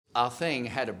Athing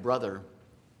had a brother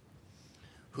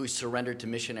who surrendered to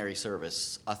missionary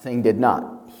service. Athing did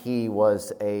not. He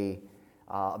was a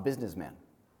businessman.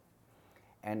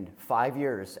 And 5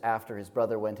 years after his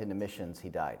brother went into missions, he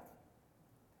died.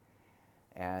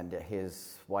 And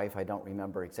his wife, I don't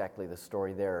remember exactly the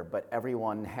story there, but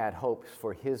everyone had hopes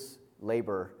for his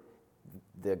labor,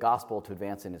 the gospel, to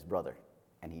advance in his brother.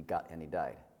 And he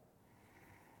died.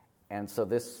 And so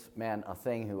this man,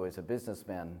 Athing, who was a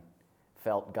businessman,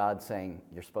 felt God saying,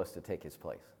 "You're supposed to take his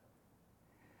place."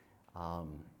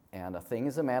 And Athing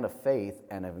is a man of faith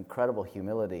and of incredible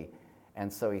humility.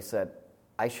 And so he said,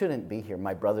 "I shouldn't be here.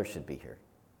 My brother should be here.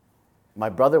 My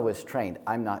brother was trained.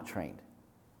 I'm not trained.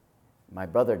 My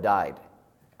brother died.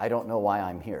 I don't know why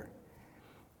I'm here."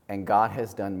 And God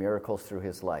has done miracles through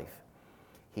his life.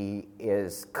 He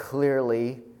is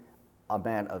clearly a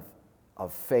man of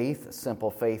faith,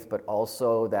 simple faith, but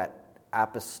also that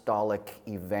apostolic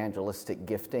evangelistic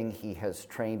gifting. He has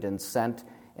trained and sent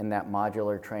in that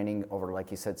modular training over, like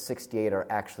he said, 68 are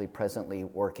actually presently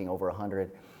working, over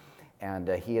 100. And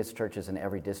he has churches in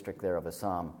every district there of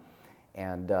Assam.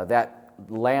 And that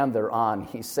land they're on,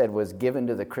 he said, was given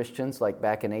to the Christians like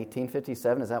back in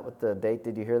 1857. Is that what the date?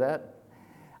 Did you hear that?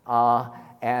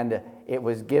 And it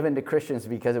was given to Christians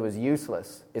because it was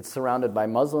useless. It's surrounded by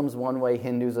Muslims one way,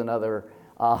 Hindus another,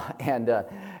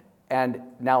 and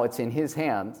now it's in his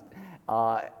hands.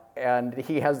 And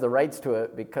he has the rights to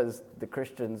it because the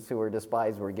Christians who were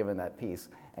despised were given that peace.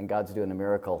 And God's doing a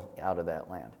miracle out of that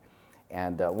land.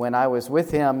 And when I was with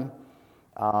him,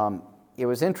 it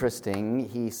was interesting.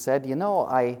 He said,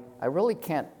 I really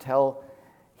can't tell.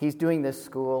 He's doing this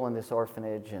school and this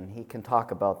orphanage, and he can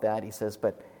talk about that. He says,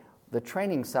 but the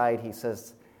training side, he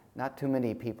says, not too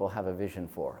many people have a vision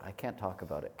for. I can't talk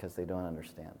about it because they don't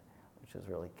understand, which is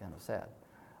really kind of sad.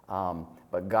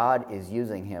 But God is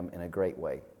using him in a great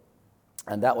way.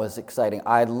 And that was exciting.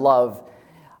 I love,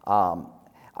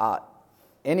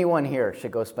 anyone here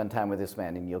should go spend time with this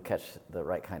man and you'll catch the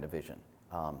right kind of vision.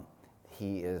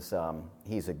 He's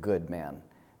a good man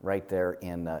right there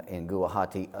in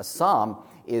Guwahati. Assam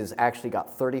is actually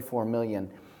got 34 million.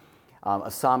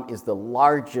 Assam is the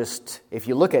largest, if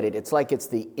you look at it, it's like it's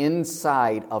the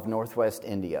inside of northwest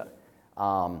India.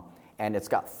 And it's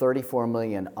got 34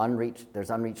 million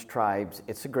there's unreached tribes.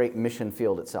 It's a great mission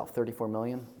field itself. 34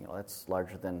 million, that's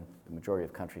larger than the majority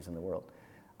of countries in the world.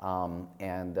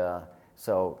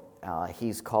 So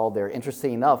he's called there.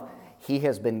 Interesting enough, he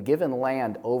has been given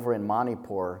land over in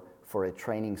Manipur for a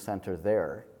training center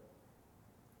there.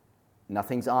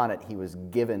 Nothing's on it. He was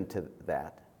given to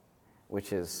that,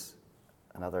 which is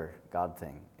another God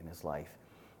thing in his life.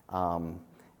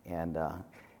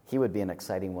 He would be an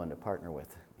exciting one to partner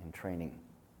with in training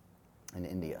in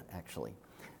India, actually.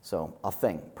 So,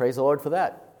 Athing. Praise the Lord for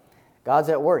that. God's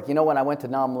at work. When I went to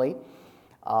Namli,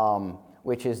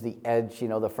 which is the edge,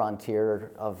 the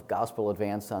frontier of gospel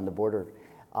advance on the border,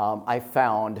 I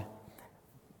found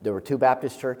there were 2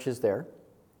 Baptist churches there.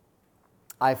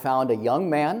 I found a young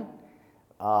man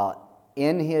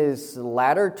in his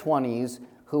latter 20s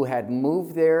who had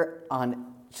moved there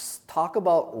on, talk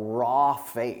about raw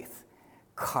faith,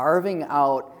 carving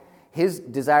out. His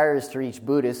desire is to reach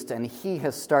Buddhists, and he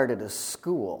has started a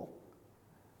school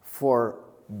for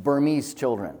Burmese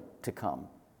children to come.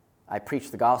 I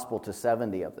preached the gospel to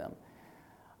 70 of them.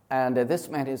 And this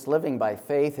man is living by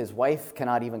faith. His wife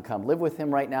cannot even come live with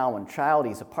him right now. One child,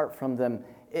 he's apart from them.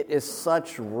 It is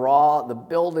such raw. The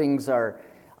buildings are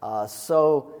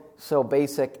so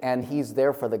basic, and he's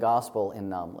there for the gospel in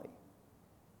Namli.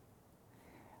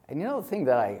 And the thing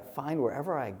that I find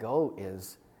wherever I go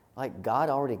is, like, God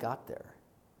already got there.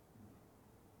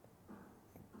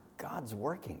 God's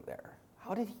working there.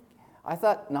 How did he? I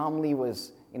thought Namli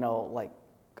was,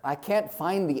 I can't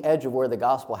find the edge of where the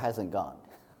gospel hasn't gone.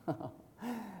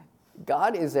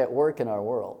 God is at work in our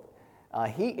world.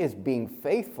 He is being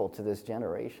faithful to this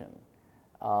generation.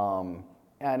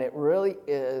 And it really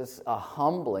is a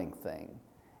humbling thing,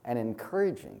 an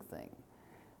encouraging thing.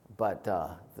 But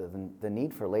the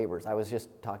need for laborers. I was just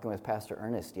talking with Pastor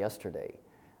Ernest yesterday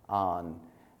on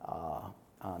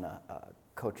a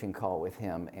coaching call with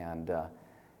him, and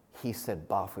he said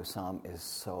Bafusam is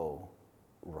so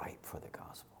ripe for the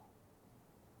gospel.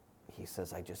 He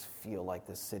says, I just feel like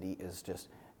the city is just,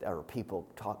 there are people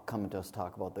coming to us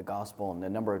talk about the gospel and a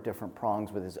number of different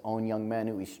prongs with his own young men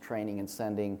who he's training and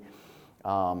sending,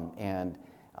 and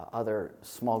other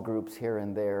small groups here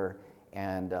and there.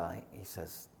 And he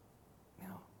says,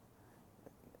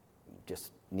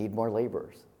 just need more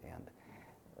laborers. And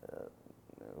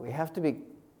we have to be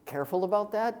careful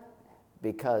about that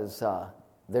because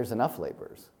there's enough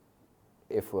laborers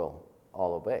if we'll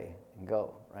all obey. and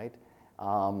go, right?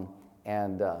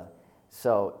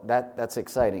 So that's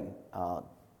exciting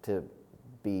to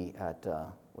be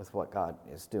with what God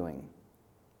is doing.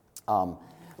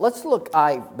 Let's look,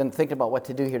 I've been thinking about what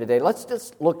to do here today. Let's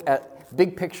just look at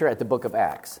big picture at the book of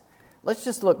Acts. Let's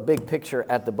just look big picture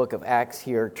at the book of Acts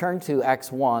here. Turn to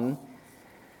Acts 1.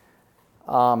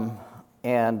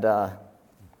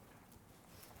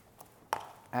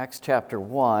 Acts chapter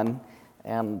 1.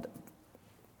 And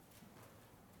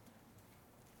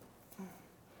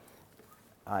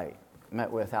I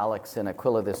met with Alex and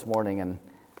Aquila this morning, and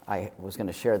I was going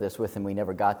to share this with him. We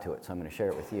never got to it, so I'm going to share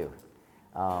it with you.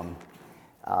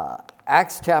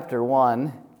 Acts chapter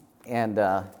 1, and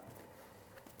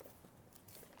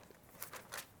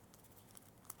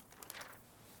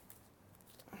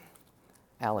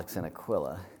Alex and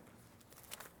Aquila,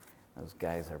 those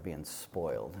guys are being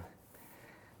spoiled.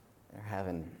 They're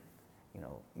having,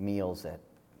 meals at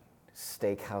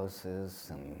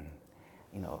steakhouses and,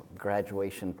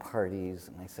 graduation parties.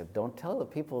 And I said, don't tell the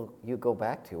people you go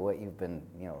back to what you've been,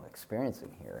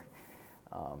 experiencing here.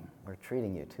 We're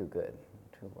treating you too good,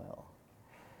 too well.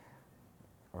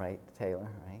 Right, Taylor,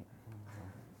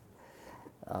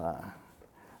 right?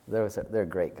 They're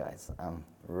great guys. I'm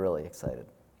really excited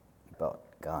about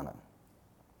Ghana.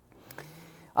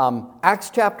 Acts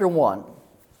chapter 1,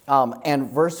 and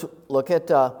verse, look at,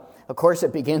 of course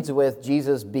it begins with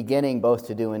Jesus beginning both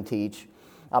to do and teach.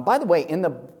 By the way, in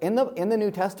the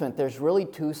New Testament, there's really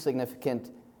two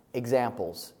significant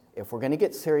examples. If we're going to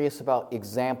get serious about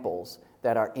examples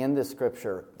that are in the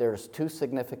Scripture, there's two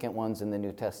significant ones in the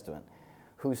New Testament.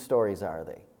 Whose stories are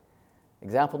they?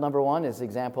 Example number one is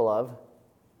example of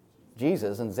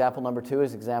Jesus, and example number two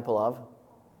is example of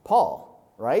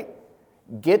Paul, right?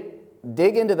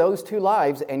 Dig into those two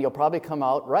lives, and you'll probably come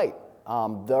out right.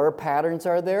 Their patterns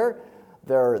are there.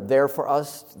 They're there for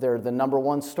us. They're the number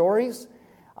one stories.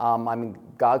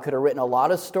 God could have written a lot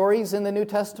of stories in the New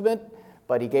Testament,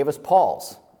 but he gave us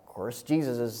Paul's. Of course,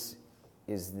 Jesus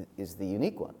is the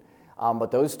unique one.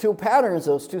 But those two patterns,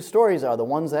 those two stories are the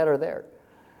ones that are there.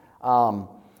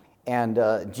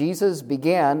 Jesus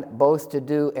began both to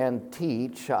do and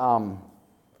teach.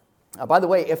 By the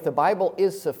way, if the Bible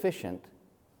is sufficient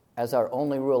as our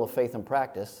only rule of faith and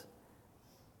practice,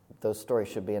 those stories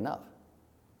should be enough.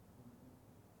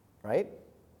 Right?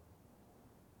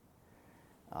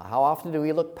 How often do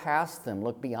we look past them,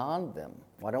 look beyond them?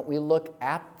 Why don't we look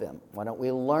at them? Why don't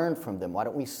we learn from them? Why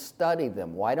don't we study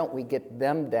them? Why don't we get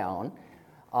them down?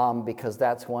 Because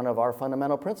that's one of our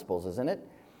fundamental principles, isn't it?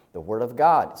 The Word of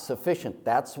God, sufficient.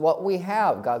 That's what we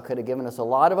have. God could have given us a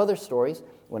lot of other stories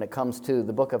when it comes to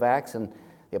the book of Acts and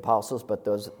the apostles, but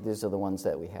these are the ones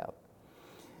that we have.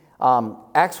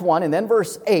 Acts 1, and then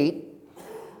verse 8,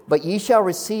 but ye shall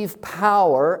receive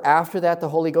power. After that the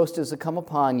Holy Ghost is to come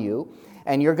upon you,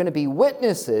 and you're going to be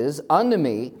witnesses unto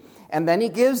me. And then he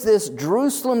gives this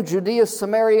Jerusalem, Judea,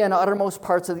 Samaria, and uttermost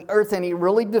parts of the earth, and he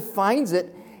really defines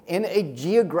it in a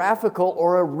geographical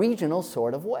or a regional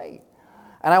sort of way.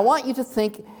 And I want you to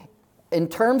think in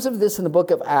terms of this in the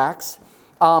book of Acts,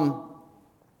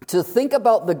 to think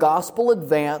about the gospel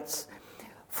advance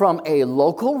from a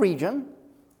local region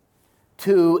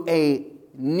to a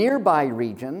nearby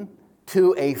region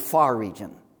to a far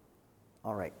region.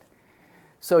 All right.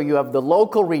 So you have the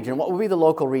local region. What would be the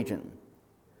local region?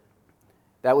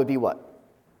 That would be what?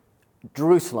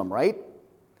 Jerusalem, right?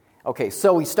 Okay,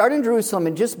 so we start in Jerusalem,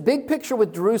 and just big picture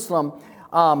with Jerusalem,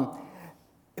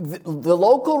 the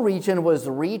local region was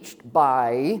reached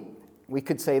by, we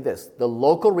could say this, the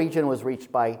local region was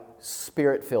reached by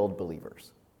Spirit-filled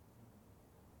believers.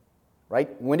 Right?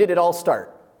 When did it all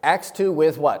start? Acts 2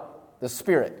 with what? The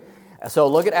Spirit. So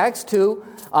look at Acts 2,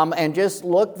 and just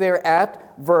look there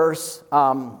at verse,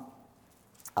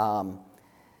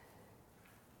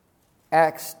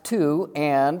 Acts 2,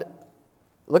 and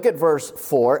look at verse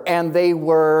 4, and they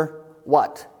were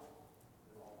what?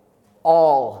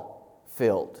 All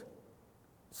filled.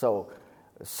 So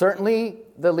certainly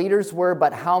the leaders were,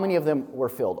 but how many of them were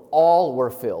filled? All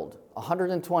were filled.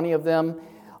 120 of them,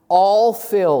 all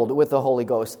filled with the Holy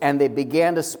Ghost, and they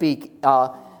began to speak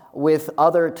with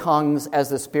other tongues as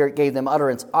the Spirit gave them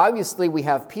utterance. Obviously, we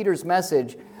have Peter's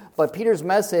message, but Peter's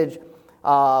message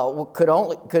could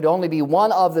only be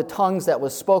one of the tongues that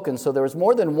was spoken. So there was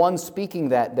more than one speaking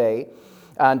that day,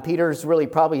 and Peter's really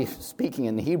probably speaking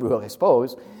in Hebrew, I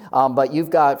suppose. But you've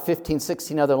got 15,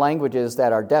 16 other languages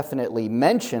that are definitely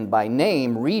mentioned by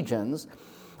name, regions.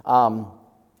 So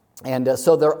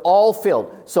they're all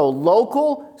filled. So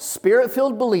local,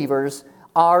 Spirit-filled believers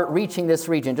are reaching this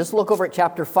region. Just look over at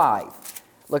chapter 5.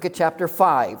 Look at chapter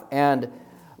 5 and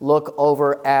look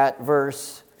over at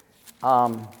verse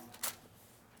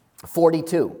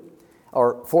 42,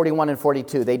 or 41 and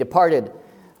 42. They departed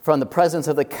from the presence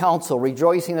of the council,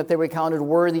 rejoicing that they were counted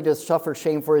worthy to suffer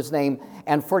shame for his name.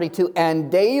 And 42,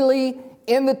 and daily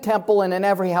in the temple and in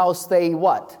every house they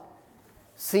what?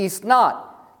 Ceased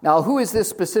not. Now, who is this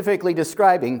specifically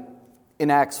describing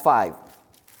in Acts 5?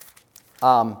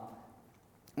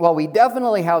 Well, we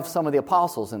definitely have some of the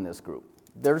apostles in this group.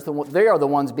 They are the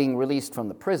ones being released from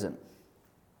the prison.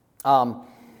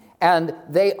 And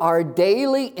they are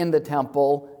daily in the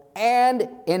temple and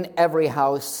in every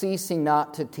house, ceasing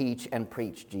not to teach and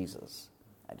preach Jesus.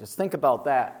 I just think about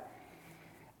that.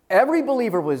 Every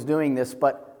believer was doing this,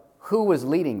 but who was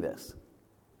leading this?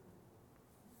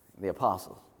 The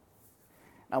apostles.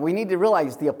 Now we need to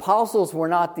realize the apostles were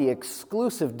not the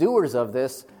exclusive doers of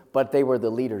this, but they were the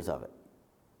leaders of it.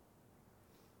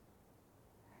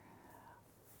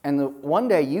 And one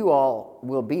day you all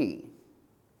will be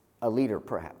a leader,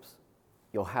 perhaps.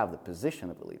 You'll have the position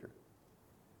of a leader.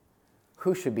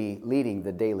 Who should be leading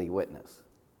the daily witness?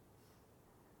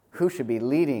 Who should be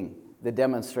leading the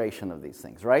demonstration of these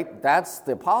things, right? That's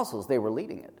the apostles. They were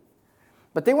leading it.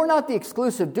 But they were not the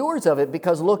exclusive doers of it,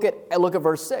 because look at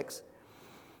verse 6.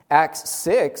 Acts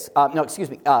 6,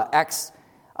 Acts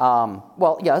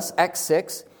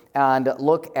 6, and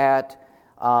look at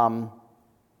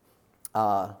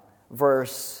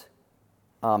verse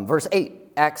 8,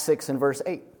 Acts 6 and verse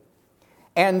 8.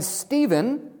 And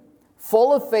Stephen,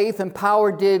 full of faith and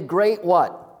power, did great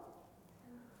what?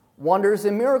 Wonders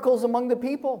and miracles among the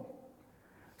people.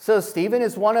 So Stephen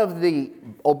is one of the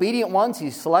obedient ones.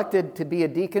 He's selected to be a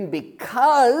deacon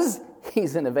because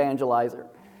he's an evangelizer.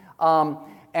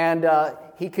 And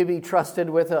he could be trusted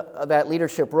with that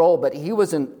leadership role. But he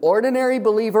was an ordinary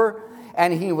believer,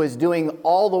 and he was doing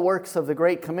all the works of the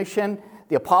Great Commission.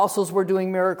 The apostles were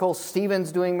doing miracles.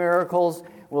 Stephen's doing miracles.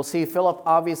 We'll see Philip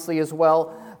obviously as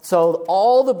well. So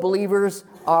all the believers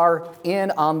are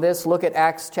in on this. Look at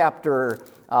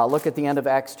look at the end of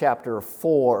Acts chapter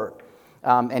 4.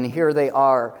 And here they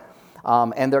are.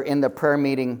 And they're in the prayer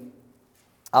meeting.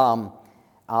 Look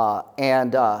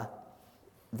at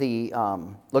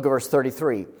verse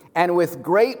 33. And with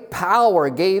great power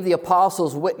gave the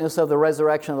apostles witness of the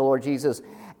resurrection of the Lord Jesus.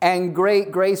 And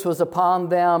great grace was upon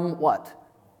them, what?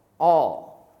 All.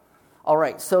 All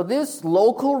right, so this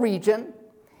local region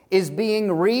is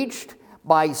being reached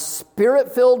by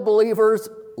Spirit-filled believers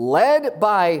led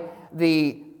by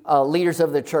the leaders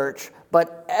of the church.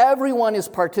 But everyone is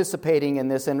participating in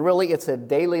this, and really it's a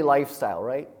daily lifestyle,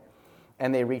 right?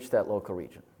 And they reach that local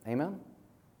region. Amen? Isn't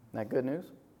that good news?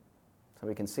 So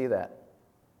we can see that.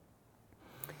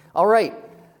 All right.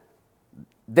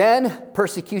 Then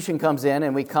persecution comes in,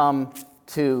 and we come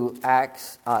to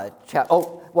Acts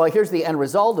here's the end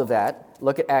result of that.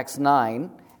 Look at Acts 9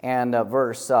 and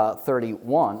verse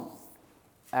 31.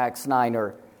 Acts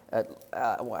 9,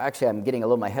 actually I'm getting a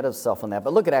little ahead of myself on that,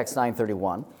 but look at Acts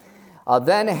 9:31.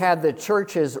 Then had the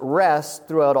churches rest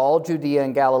throughout all Judea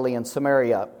and Galilee and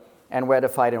Samaria, and were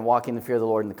edified and walking in the fear of the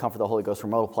Lord and the comfort of the Holy Ghost were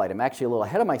multiplied. I'm actually a little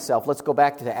ahead of myself. Let's go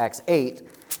back to Acts 8.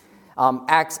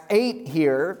 Acts 8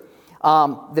 here,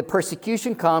 the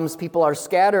persecution comes. People are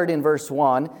scattered in verse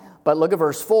 1. But look at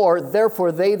verse 4.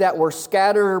 Therefore they that were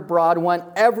scattered abroad went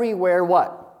everywhere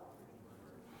what?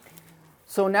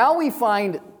 So now we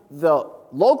find the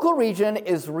local region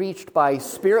is reached by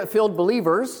Spirit-filled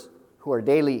believers who are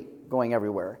daily going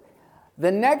everywhere.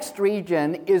 The next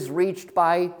region is reached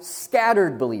by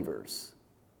scattered believers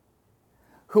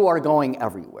who are going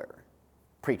everywhere,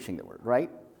 preaching the word, right?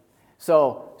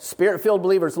 So Spirit-filled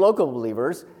believers, local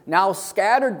believers, now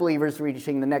scattered believers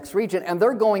reaching the next region, and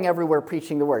they're going everywhere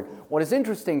preaching the word. What is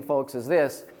interesting, folks, is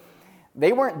this.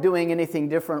 They weren't doing anything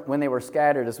different when they were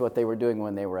scattered as what they were doing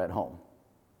when they were at home,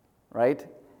 right?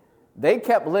 They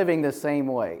kept living the same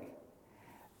way.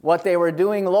 What they were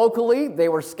doing locally, they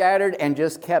were scattered and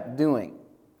just kept doing,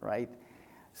 right?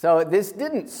 So this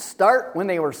didn't start when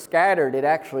they were scattered. It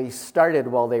actually started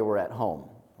while they were at home,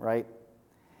 right?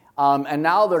 And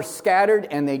now they're scattered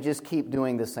and they just keep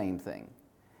doing the same thing.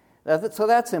 So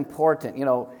that's important. You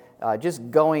know, just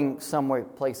going somewhere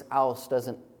place else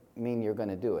doesn't mean you're going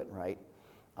to do it, right?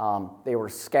 They were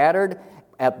scattered,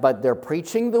 but they're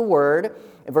preaching the word.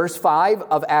 Verse 5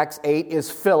 of Acts 8 is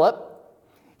Philip.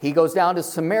 He goes down to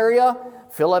Samaria.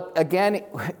 Philip, again,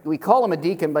 we call him a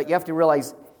deacon, but you have to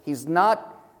realize he's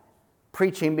not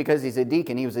preaching because he's a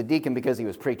deacon. He was a deacon because he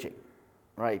was preaching,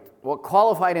 right? What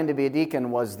qualified him to be a deacon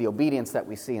was the obedience that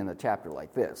we see in the chapter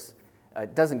like this.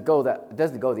 It doesn't go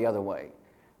the other way.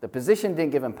 The position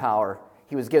didn't give him power.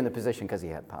 He was given the position because he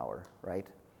had power, right?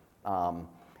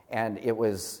 And it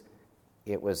was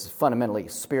fundamentally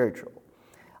spiritual.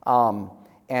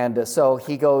 And so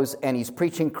he goes and he's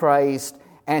preaching Christ,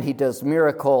 and he does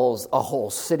miracles. A whole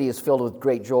city is filled with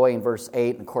great joy in verse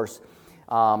 8. And of course,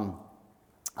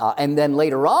 and then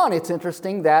later on, it's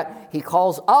interesting that he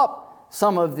calls up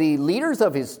some of the leaders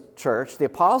of his church. The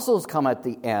apostles come at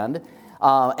the end,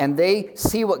 and they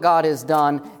see what God has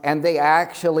done, and they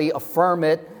actually affirm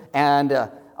it and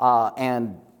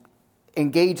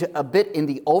engage a bit in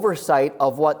the oversight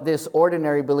of what this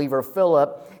ordinary believer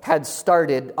Philip had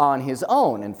started on his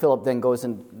own. And Philip then goes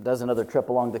and does another trip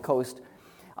along the coast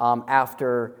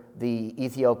after the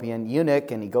Ethiopian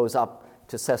eunuch, and he goes up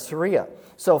to Caesarea.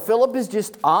 So Philip is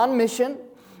just on mission,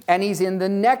 and he's in the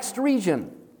next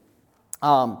region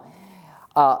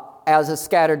as a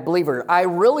scattered believer. I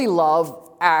really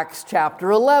love Acts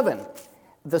chapter 11.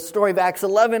 The story of Acts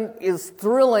 11 is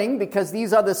thrilling because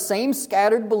these are the same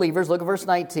scattered believers. Look at verse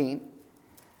 19.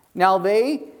 Now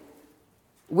they,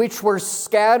 which were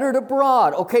scattered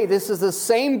abroad. Okay, this is the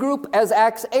same group as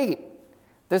Acts 8.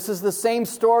 This is the same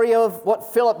story of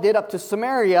what Philip did up to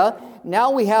Samaria. Now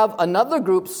we have another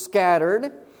group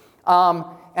scattered.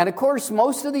 And of course,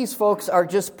 most of these folks are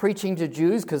just preaching to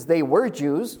Jews because they were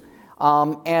Jews.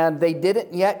 And they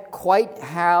didn't yet quite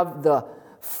have the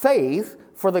faith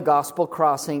for the gospel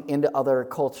crossing into other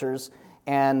cultures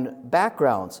and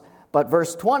backgrounds. But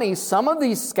verse 20, some of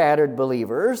these scattered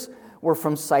believers were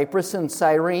from Cyprus and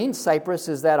Cyrene. Cyprus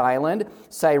is that island.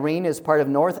 Cyrene is part of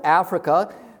North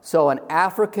Africa. So an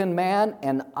African man,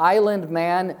 an island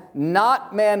man,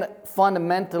 not men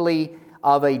fundamentally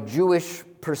of a Jewish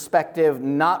perspective,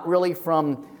 not really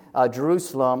from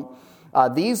Jerusalem.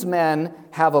 These men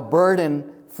have a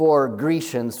burden for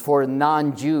Grecians, for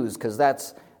non-Jews, because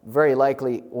that's very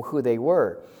likely who they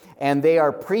were. And they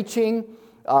are preaching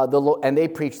the Lord, and they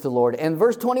preach the Lord. And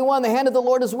verse 21, the hand of the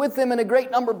Lord is with them, and a great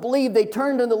number believed. They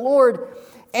turned to the Lord.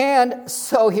 And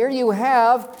so here you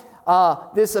have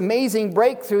this amazing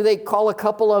breakthrough. They call a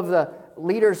couple of the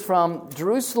leaders from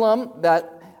Jerusalem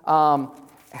that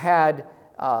had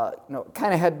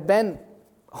had been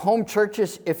home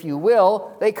churches, if you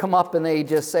will. They come up and they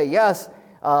just say, yes,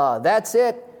 that's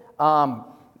it.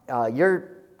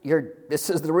 This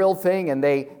is the real thing, and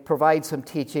they provide some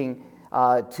teaching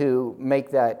to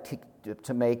make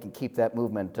and keep that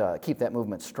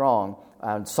movement strong.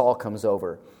 And Saul comes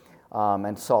over,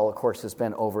 and Saul, of course, has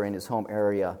been over in his home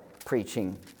area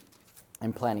preaching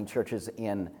and planting churches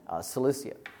in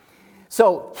Cilicia.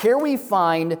 So here we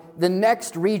find the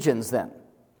next regions. Then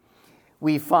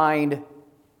we find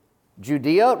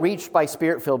Judea reached by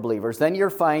Spirit-filled believers. Then you're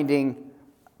finding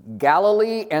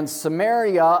Galilee and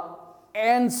Samaria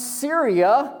and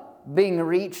Syria being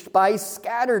reached by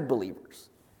scattered believers.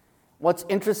 What's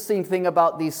interesting thing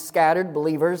about these scattered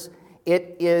believers,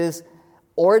 it is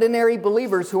ordinary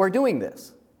believers who are doing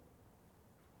this.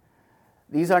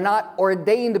 These are not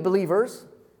ordained believers.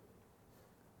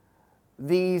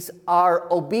 These are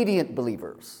obedient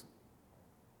believers,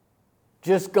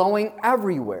 just going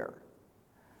everywhere.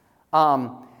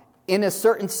 In a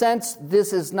certain sense,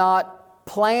 this is not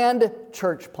planned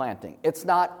church planting. It's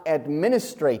not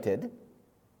administrated,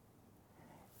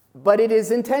 but it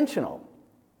is intentional.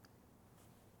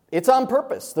 It's on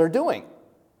purpose. They're doing.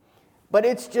 But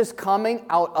it's just coming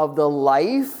out of the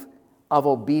life of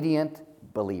obedient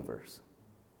believers.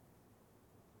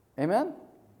 Amen?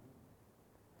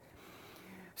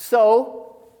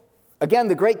 So, again,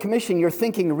 the Great Commission, you're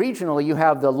thinking regionally. You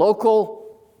have the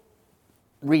local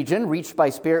region reached by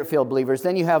Spirit-filled believers.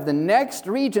 Then you have the next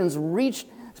regions reached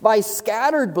by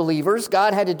scattered believers.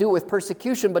 God had to do it with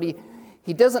persecution, but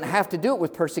he doesn't have to do it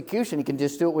with persecution. He can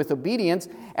just do it with obedience,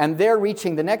 and they're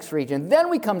reaching the next region. Then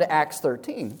we come to Acts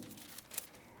 13.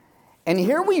 And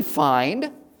here we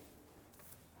find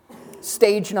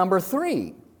stage number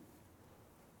 3.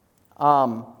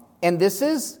 And this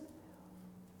is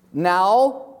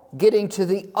now getting to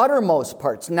the uttermost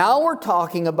parts. Now we're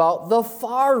talking about the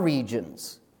far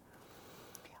regions.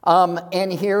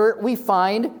 And here we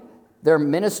find they're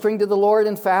ministering to the Lord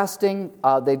and fasting.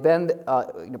 They've been,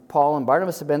 Paul and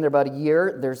Barnabas have been there about a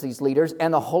year. There's these leaders.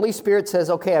 And the Holy Spirit says,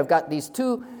 okay, I've got these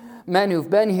 2 men who've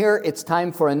been here. It's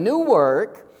time for a new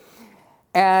work.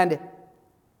 And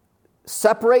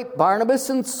separate Barnabas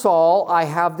and Saul. I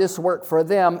have this work for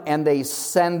them. And they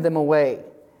send them away.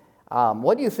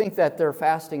 What do you think that they're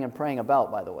fasting and praying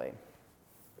about, by the way?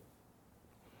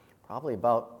 Probably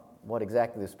about what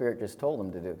exactly the Spirit just told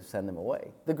them to do, send them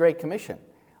away. The Great Commission.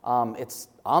 It's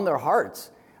on their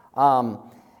hearts.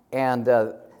 And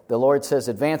the Lord says,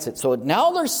 advance it. So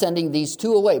now they're sending these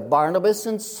 2 away, Barnabas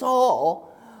and Saul.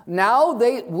 Now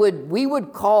we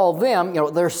would call them,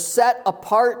 they're set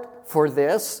apart for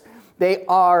this. They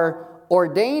are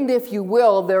ordained, if you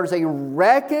will, there's a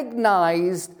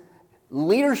recognized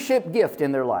leadership gift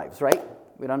in their lives, right?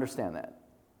 We'd understand that.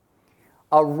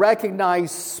 A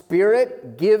recognized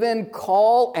Spirit-given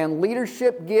call and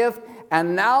leadership gift,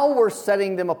 and now we're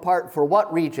setting them apart for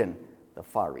what region? The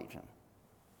far region.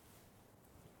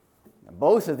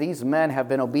 Both of these men have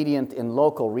been obedient in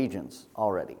local regions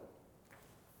already.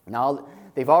 Now,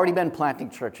 they've already been planting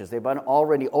churches. They've been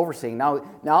already overseeing.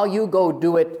 Now you go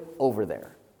do it over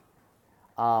there.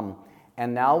 And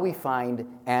now we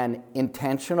find an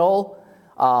intentional,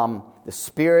 the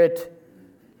Spirit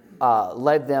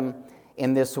led them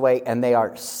in this way, and they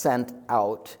are sent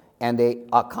out, and they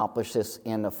accomplish this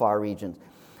in the far regions.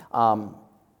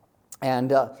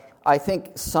 I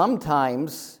think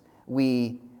sometimes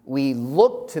we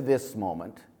look to this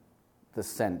moment, the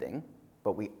sending,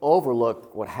 but we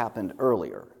overlook what happened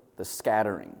earlier, the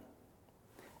scattering,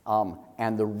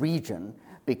 and the region,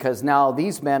 because now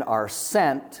these men are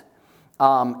sent,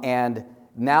 and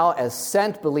now as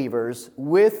sent believers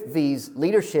with these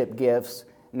leadership gifts,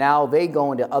 now they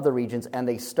go into other regions and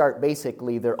they start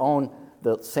basically their own,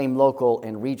 the same local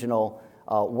and regional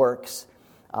works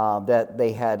that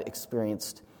they had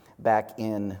experienced back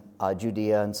in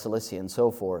Judea and Cilicia and so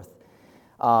forth.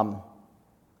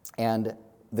 And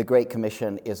the Great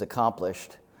Commission is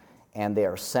accomplished, and they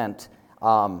are sent.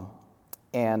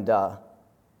 And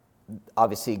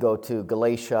obviously go to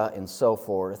Galatia and so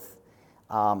forth.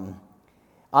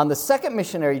 On the second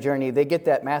missionary journey, they get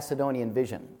that Macedonian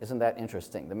vision. Isn't that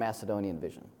interesting, the Macedonian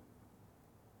vision?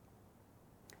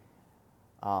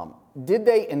 Did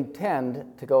they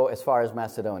intend to go as far as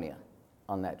Macedonia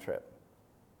on that trip?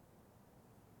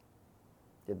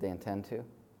 Did they intend to?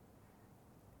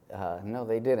 No,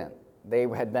 they didn't. They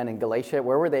had been in Galatia.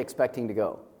 Where were they expecting to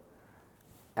go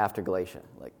after Galatia?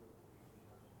 Like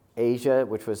Asia,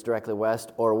 which was directly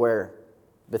west, or where?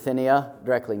 Bithynia,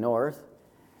 directly north.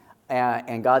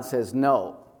 And God says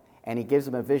no. And he gives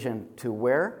them a vision to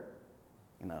where?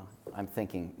 I'm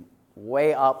thinking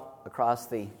way up across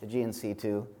the Aegean Sea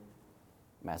to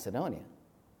Macedonia.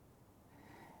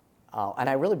 And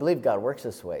I really believe God works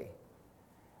this way.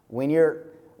 When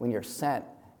you're sent,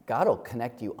 God will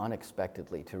connect you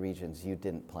unexpectedly to regions you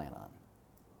didn't plan on.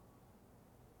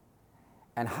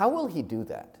 And how will he do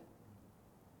that?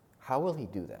 How will he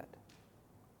do that?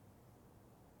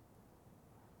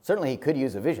 Certainly he could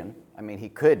use a vision. I mean, he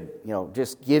could,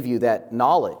 just give you that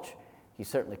knowledge. He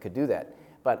certainly could do that.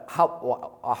 But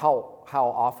how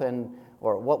often,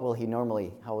 or how will he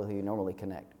normally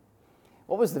connect?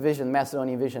 What was the vision, the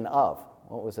Macedonian vision of?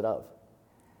 What was it of?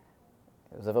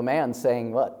 It was of a man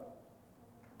saying what?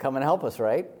 Come and help us,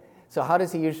 right? So how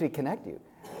does he usually connect you?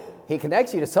 He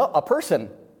connects you to a person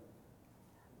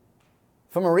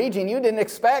from a region you didn't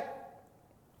expect.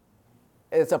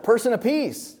 It's a person of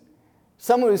peace.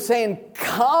 Someone who's saying,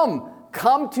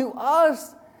 come to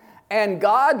us. And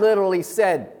God literally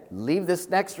said, leave this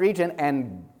next region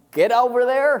and get over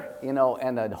there,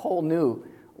 and a whole new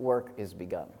work is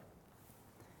begun.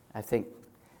 I think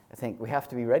we have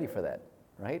to be ready for that,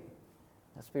 right?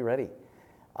 Let's be ready.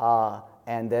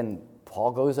 And then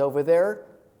Paul goes over there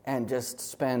and just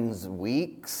spends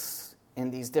weeks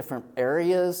in these different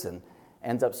areas and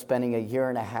ends up spending a year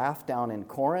and a half down in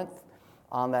Corinth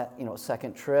on that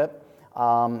second trip,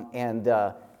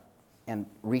 and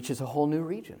reaches a whole new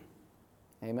region.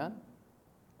 Amen?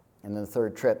 And then the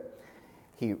third trip,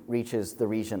 he reaches the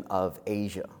region of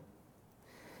Asia.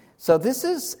 So this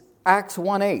is Acts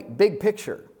 1:8, big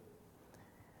picture.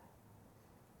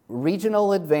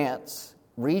 Regional advance,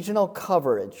 regional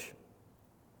coverage,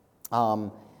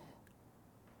 and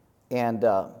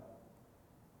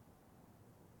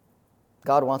God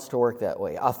wants to work that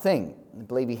way. A thing, I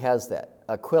believe he has that.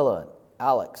 Aquila,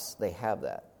 Alex, they have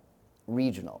that.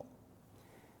 Regional.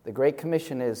 The Great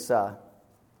Commission is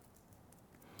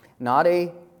not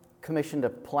a commission to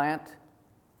plant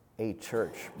a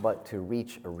church, but to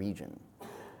reach a region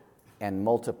and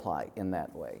multiply in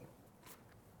that way.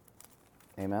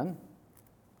 Amen?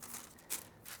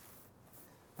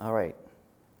 All right.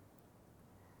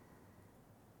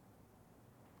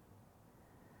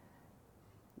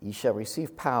 Ye shall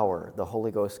receive power, the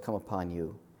Holy Ghost come upon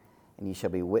you, and ye shall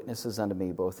be witnesses unto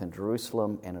me both in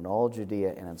Jerusalem and in all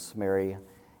Judea and in Samaria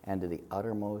and to the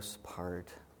uttermost part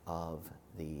of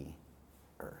the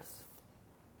earth.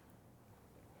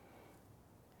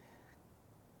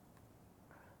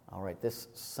 All right, this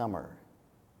summer,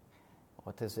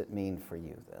 what does it mean for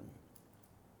you then?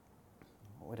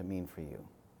 What would it mean for you?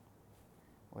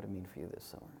 What would it mean for you this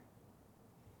summer?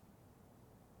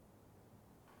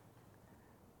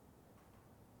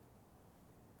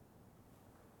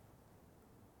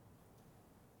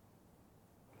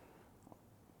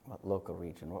 What local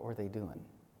region? What were they doing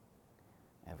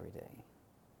every day?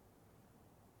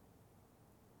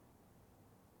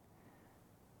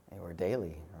 They were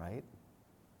daily, right?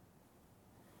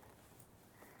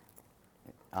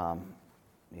 Do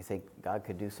you think God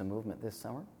could do some movement this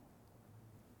summer?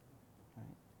 Right.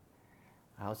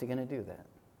 How's he going to do that?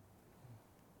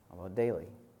 How about daily?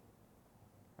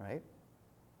 Right?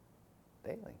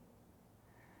 Daily.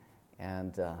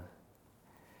 And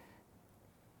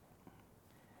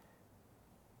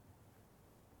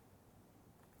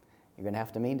you're going to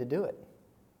have to mean to do it.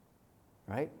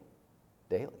 Right?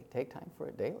 Daily. Take time for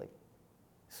it daily.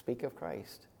 Speak of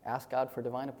Christ. Ask God for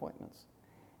divine appointments.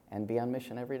 And be on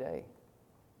mission every day.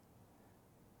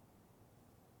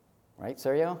 Right,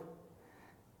 Sergio?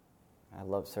 I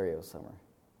love Sergio's summer.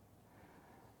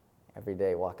 Every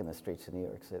day walking the streets of New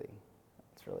York City.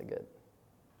 It's really good.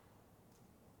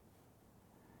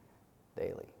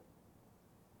 Daily.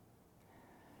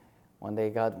 One day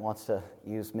God wants to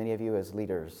use many of you as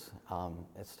leaders.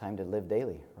 It's time to live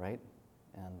daily, right?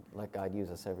 And let God use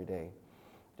us every day.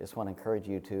 Just want to encourage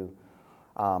you to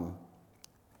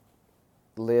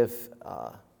live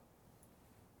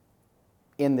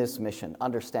in this mission,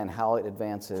 understand how it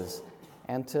advances,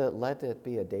 and to let it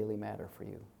be a daily matter for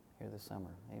you here this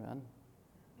summer. Amen?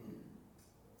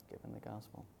 Giving the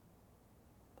gospel.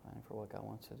 Planning for what God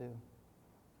wants to do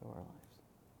through our lives.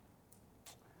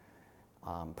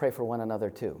 Pray for one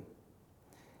another too.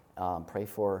 Pray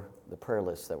for the prayer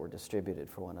lists that were distributed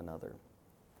for one another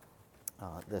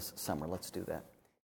this summer. Let's do that.